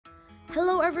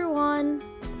Hello everyone!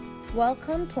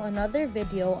 Welcome to another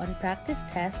video on practice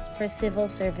test for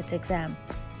civil service exam.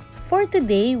 For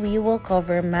today, we will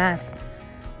cover math.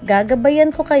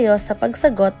 Gagabayan ko kayo sa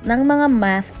pagsagot ng mga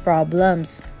math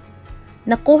problems.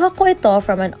 Nakuha ko ito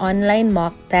from an online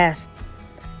mock test.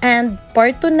 And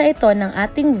part 2 na ito ng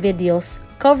ating videos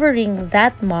covering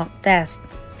that mock test.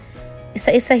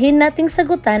 Isa-isahin nating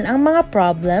sagutan ang mga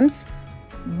problems,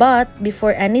 but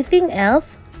before anything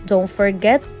else, don't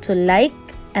forget to like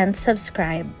and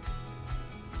subscribe.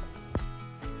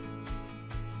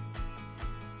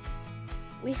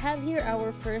 We have here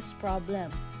our first problem.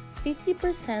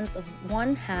 50% of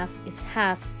 1/2 is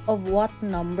half of what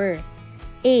number?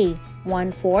 A.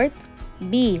 1/4,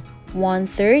 B.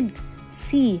 1/3,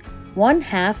 C.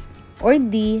 1/2, or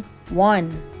D. 1.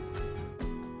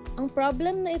 Ang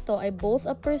problem na ito ay both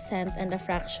a percent and a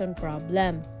fraction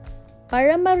problem.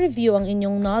 Para ma-review ang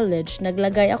inyong knowledge,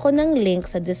 naglagay ako ng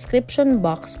link sa description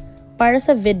box para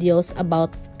sa videos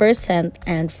about percent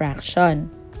and fraction.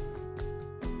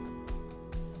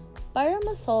 Para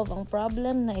ma-solve ang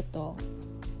problem na ito,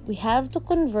 we have to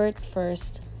convert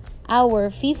first our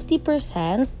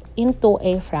 50% into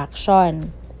a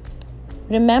fraction.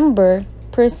 Remember,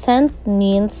 percent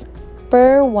means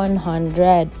per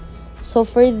 100. So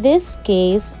for this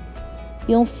case,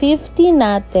 yung 50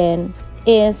 natin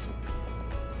is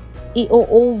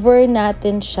i-over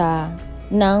natin siya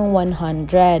ng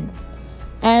 100.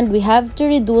 And we have to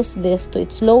reduce this to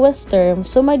its lowest term,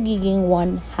 so magiging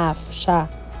 1/2 siya,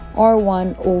 or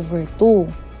 1/2.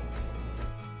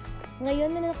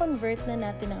 Ngayon na na-convert na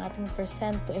natin ang ating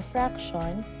percent to a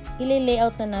fraction,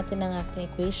 i-layout na natin ang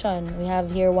ating equation. We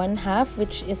have here 1/2,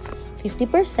 which is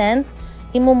 50%.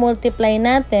 I-multiply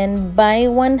natin by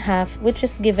 1/2, which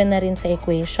is given na rin sa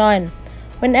equation.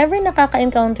 Whenever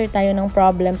nakaka-encounter tayo ng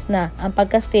problems na ang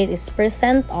pagka-state is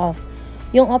percent of,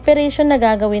 yung operation na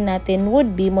gagawin natin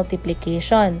would be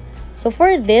multiplication. So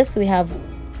for this, we have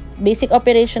basic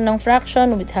operation ng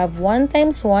fraction. We have 1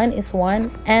 times 1 is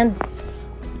 1 and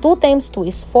 2 times 2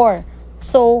 is 4.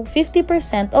 So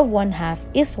 50% of 1/2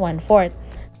 is 1/4.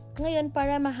 Ngayon,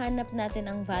 para mahanap natin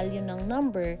ang value ng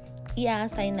number,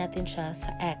 i-assign natin siya sa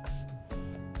x.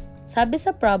 Sabi sa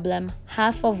problem,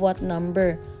 half of what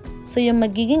number? So, yung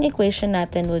magiging equation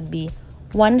natin would be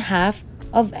 1/2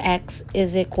 of x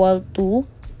is equal to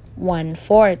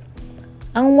 1/4.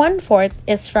 Ang 1/4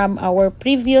 is from our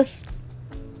previous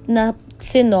na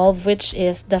sinolve, which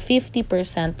is the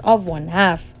 50% of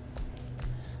 1/2.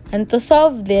 And to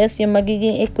solve this, yung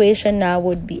magiging equation na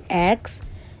would be x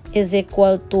is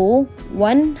equal to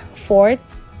 1/4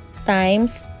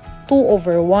 times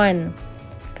 2/1.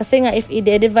 Kasi nga, if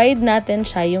i-divide natin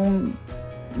siya, yung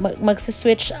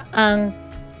magsiswitch ang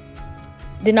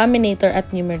denominator at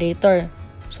numerator.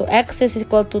 So, x is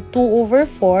equal to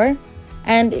 2/4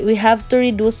 and we have to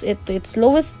reduce it to its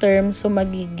lowest term, so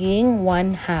magiging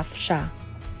 1/2 siya.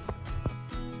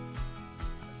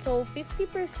 So,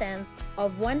 50%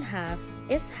 of 1/2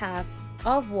 is half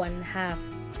of 1/2.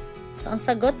 So, ang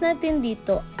sagot natin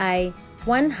dito ay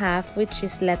 1/2, which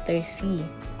is letter C.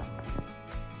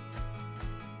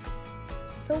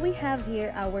 So we have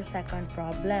here our second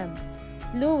problem.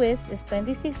 Louis is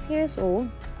 26 years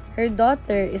old. Her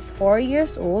daughter is 4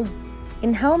 years old.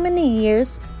 In how many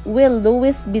years will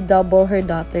Louis be double her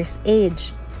daughter's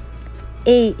age?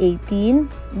 A. 18,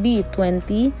 B.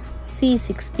 20, C.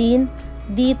 16,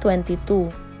 D.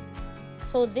 22.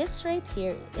 So this right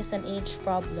here is an age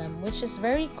problem which is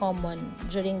very common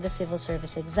during the civil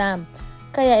service exam.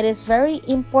 Kaya it is very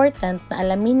important na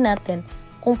alamin natin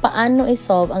kung paano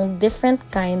i-solve ang different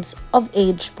kinds of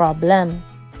age problem.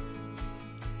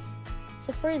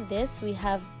 So for this, we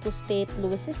have to state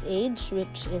Louis's age,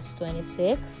 which is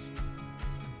 26.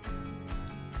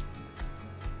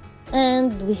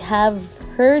 And we have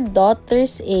her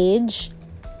daughter's age,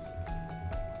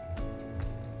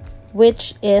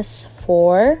 which is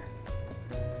 4.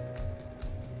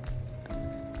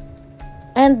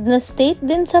 And na-state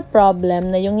din sa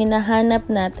problem na yung hinahanap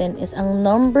natin is ang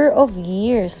number of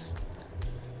years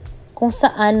kung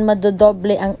saan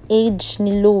madodoble ang age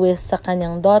ni Louis sa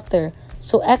kanyang daughter.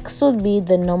 So, x would be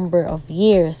the number of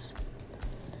years.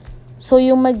 So,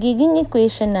 yung magiging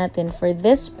equation natin for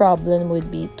this problem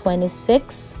would be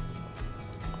 26,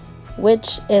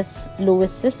 which is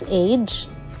Louis's age,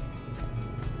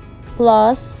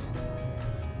 plus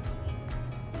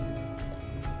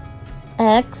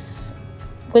x,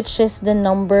 which is the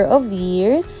number of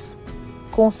years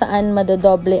kung saan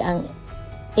madodoble ang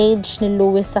age ni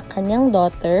Louis sa kanyang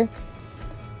daughter,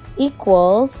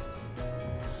 equals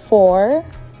 4,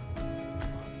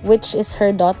 which is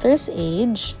her daughter's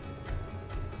age,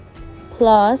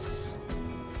 plus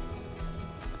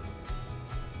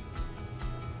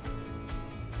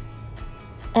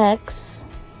x,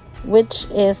 which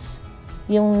is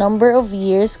yung number of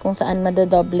years kung saan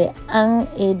madadoble ang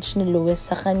age ni Louis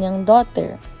sa kanyang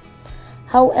daughter.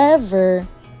 However,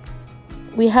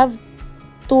 we have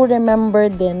to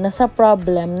remember din na sa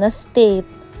problem na state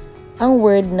ang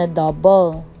word na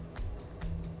double.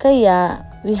 Kaya,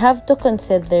 we have to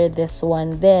consider this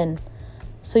one then.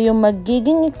 So, yung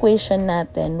magiging equation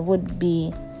natin would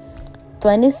be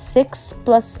 26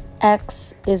 plus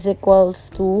x is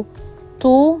equals to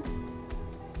 2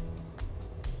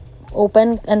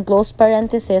 open and close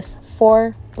parenthesis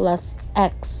 4 plus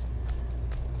x.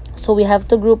 So, we have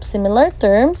to group similar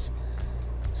terms.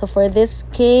 So, for this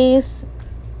case,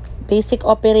 basic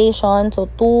operation, so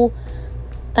 2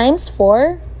 times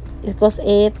 4 equals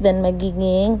 8, then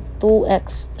magiging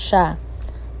 2x siya.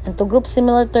 And to group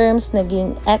similar terms,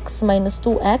 naging x minus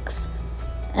 2x,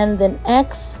 and then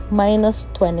x minus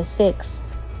 26.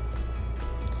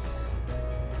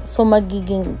 So,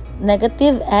 magiging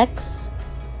negative x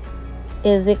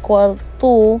is equal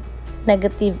to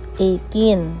negative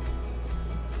 18.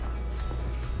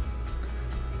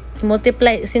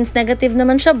 I-multiply, since negative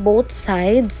naman siya both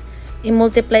sides,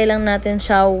 i-multiply lang natin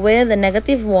siya with a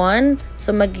negative 1.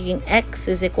 So, magiging x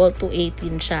is equal to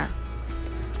 18 siya.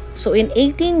 So, in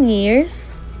 18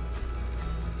 years,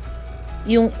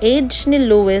 yung age ni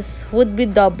Louis would be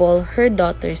double her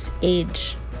daughter's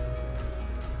age.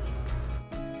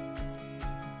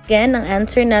 Again, ang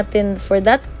answer natin for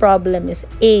that problem is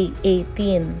A,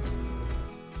 18.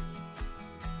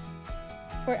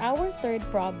 For our third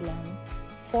problem,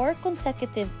 4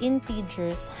 consecutive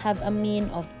integers have a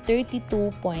mean of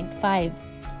 32.5.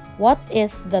 What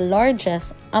is the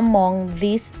largest among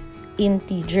these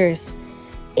integers?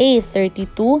 A,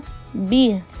 32,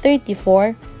 B,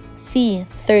 34, C,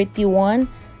 31,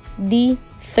 D,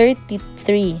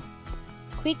 33.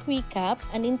 Quick recap,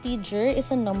 an integer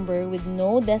is a number with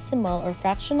no decimal or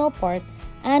fractional part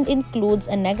and includes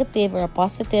a negative or a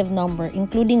positive number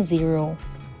including 0.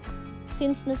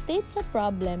 Since na-state sa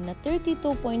problem na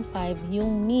 32.5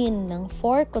 yung mean ng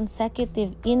 4 consecutive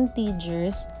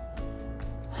integers,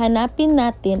 hanapin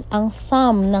natin ang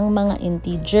sum ng mga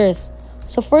integers.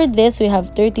 So for this, we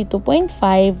have 32.5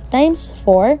 times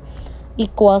 4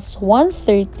 equals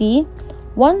 130.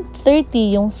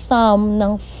 130 yung sum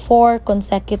ng 4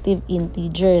 consecutive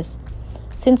integers.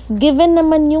 Since given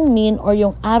naman yung mean or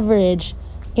yung average,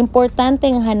 importante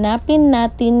ang hanapin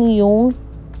natin yung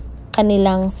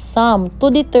kanilang sum to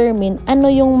determine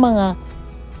ano yung mga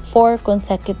 4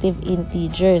 consecutive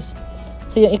integers.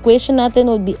 So yung equation natin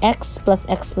would be x plus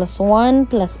 1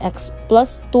 plus x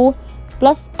plus 2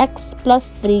 plus x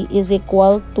plus 3 is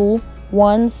equal to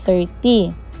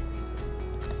 130.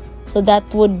 So that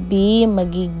would be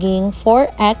magiging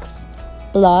 4x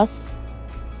plus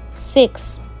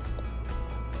 6.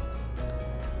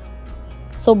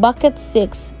 So bucket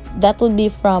 6, that would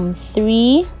be from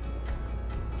 3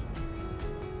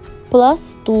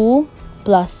 plus 2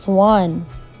 plus 1.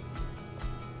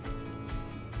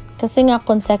 Kasi nga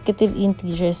consecutive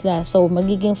integers la. So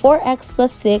magiging 4x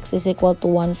plus 6 is equal to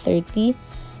 130.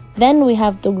 Then we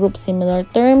have to group similar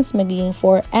terms. Magiging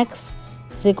 4x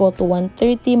is equal to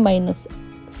 130 minus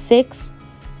 6,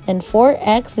 and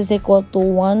 4x is equal to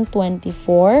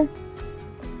 124,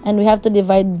 and we have to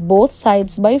divide both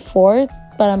sides by 4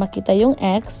 para makita yung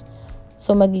x.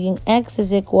 So magiging x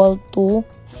is equal to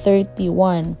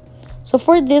 31. So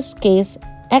for this case,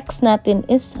 x natin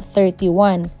is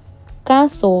 31.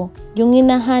 Kaso, yung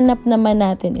hinahanap naman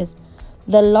natin is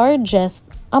the largest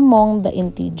among the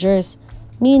integers,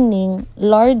 meaning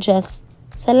largest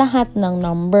sa lahat ng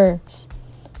numbers.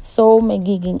 So,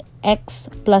 magiging x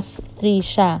plus 3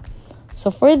 siya. So,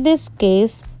 for this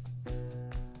case,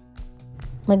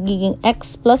 magiging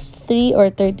x plus 3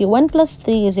 or 31 plus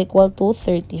 3 is equal to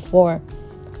 34.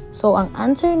 So, ang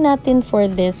answer natin for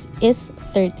this is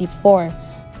 34.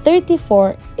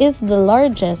 34 is the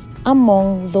largest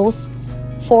among those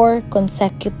 4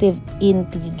 consecutive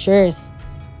integers.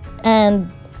 And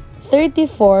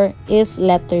 34 is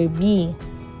letter B.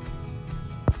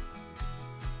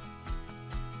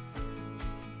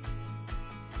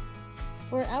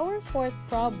 For our fourth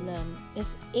problem, if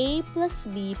A plus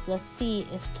B plus C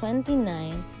is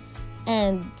 29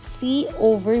 and C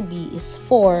over B is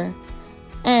 4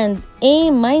 and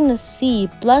A minus C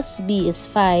plus B is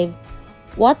 5,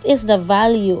 what is the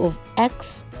value of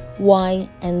X, Y,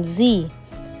 and Z?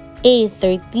 A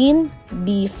 13,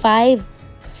 B 5,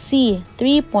 C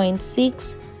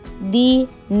 3.6, D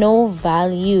no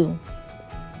value.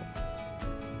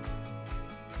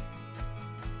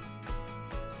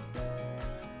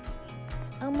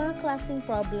 Ang mga klaseng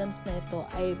problems na ito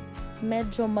ay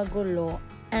medyo magulo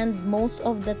and most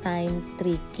of the time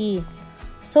tricky.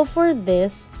 So for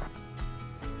this,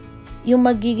 yung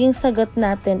magiging sagot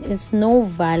natin is no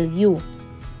value.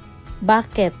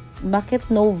 Bakit?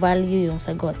 Bakit no value yung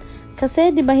sagot?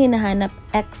 Kasi di ba hinahanap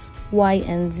X, Y,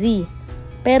 and Z?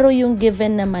 Pero yung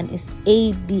given naman is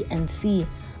A, B, and C.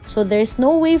 So there's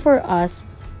no way for us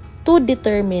to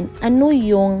determine ano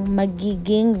yung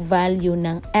magiging value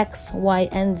ng X, Y,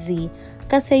 and Z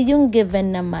kasi yung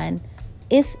given naman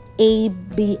is A,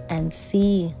 B, and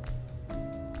C.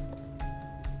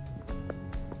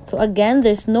 So again,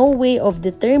 there's no way of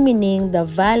determining the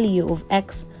value of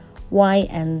X, Y,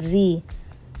 and Z.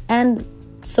 And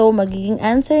so magiging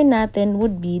answer natin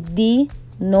would be D,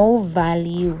 no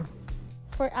value.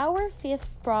 For our fifth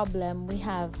problem, we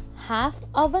have half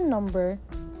of a number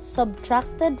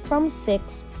subtracted from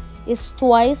 6 is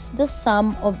twice the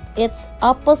sum of its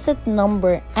opposite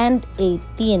number and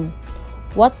 18.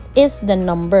 What is the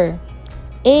number?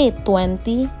 A.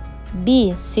 20,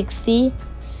 B. 60,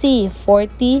 C.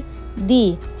 40,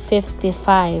 D.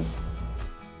 55.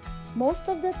 Most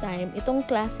of the time, itong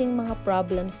klaseng mga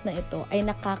problems na ito ay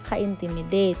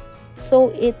nakaka-intimidate. So,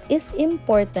 it is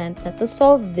important na to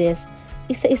solve this,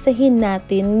 isa-isahin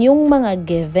natin yung mga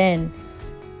given.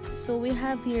 So, we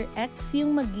have here X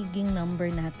yung magiging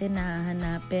number natin na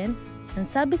hahanapin. And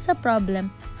sabi sa problem,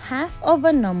 half of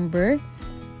a number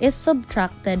is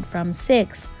subtracted from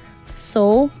 6.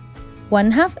 So,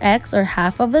 1/2 X or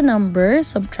half of the number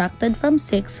subtracted from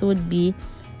 6 would be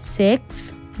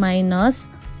 6 minus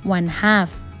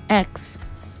 1/2 X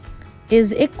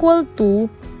is equal to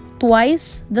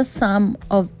twice the sum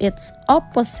of its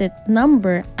opposite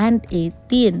number and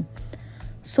 18.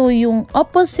 So, yung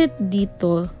opposite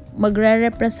dito,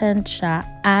 magre-represent siya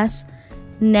as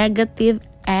negative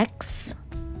X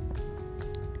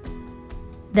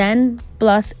then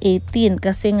plus 18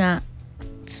 kasi nga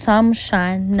sum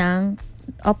siya ng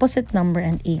opposite number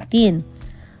and 18.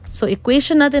 So,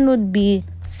 equation natin would be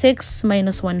 6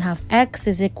 minus 1/2 X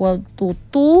is equal to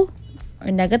 2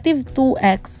 or negative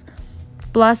 2X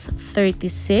plus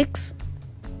 36.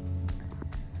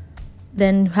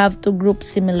 Then you have to group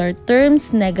similar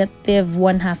terms. Negative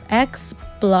 1/2 X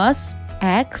plus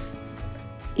X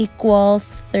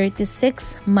equals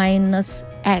 36 minus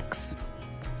X.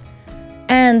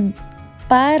 And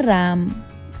para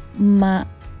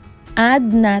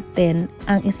ma-add natin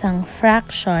ang isang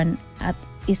fraction at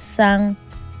isang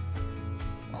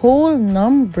whole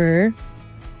number,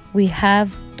 we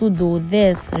have to do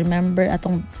this. Remember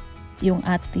yung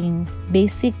ating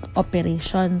basic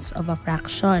operations of a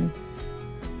fraction.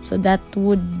 So that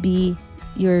would be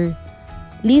your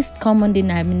least common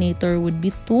denominator would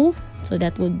be 2. So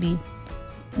that would be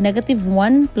negative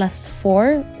 1 plus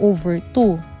 4 over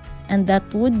 2. And that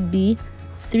would be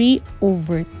 3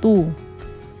 over 2.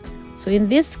 So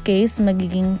in this case,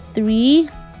 magiging 3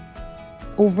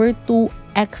 over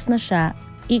 2x na siya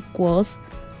equals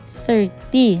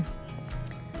 30.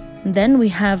 And then we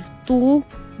have to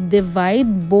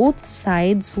divide both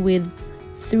sides with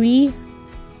 3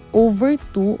 over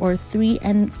 2 or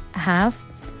 3.5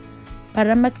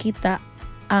 para makita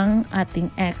ang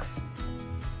ating x.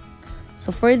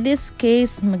 So for this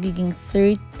case, magiging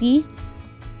 30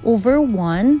 over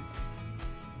 1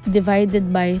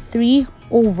 divided by 3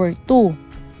 over 2.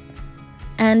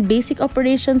 And basic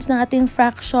operations ng ating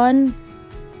fraction,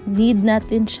 need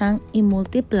natin siyang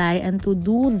i-multiply, and to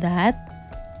do that,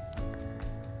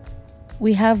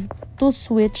 we have to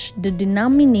switch the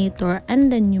denominator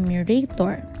and the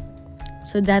numerator.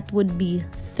 So that would be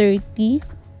 30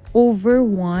 over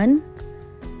 1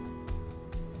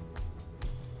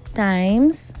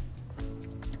 times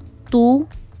 2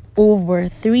 over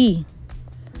 3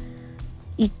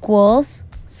 equals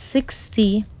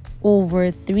 60 over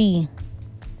 3,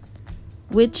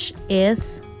 which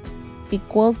is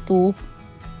equal to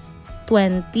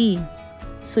 20.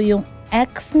 So yung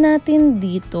x natin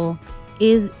dito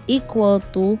is equal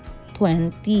to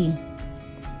 20.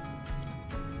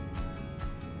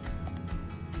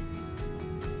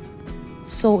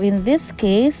 So in this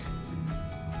case,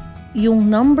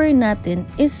 yung number natin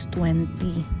is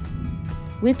 20,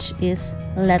 which is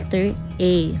letter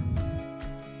A.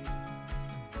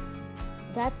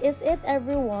 That is it,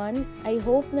 everyone. I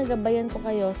hope nagabayan ko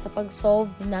kayo sa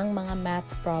pag-solve ng mga math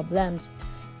problems.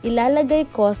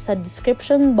 Ilalagay ko sa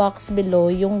description box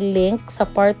below yung link sa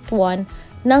part 1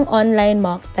 ng online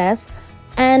mock test,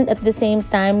 and at the same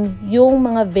time, yung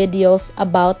mga videos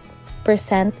about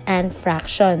percent and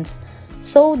fractions.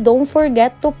 So don't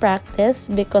forget to practice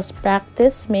because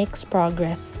practice makes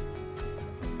progress.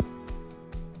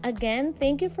 Again,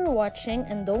 thank you for watching,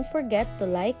 and don't forget to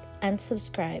like and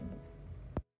subscribe.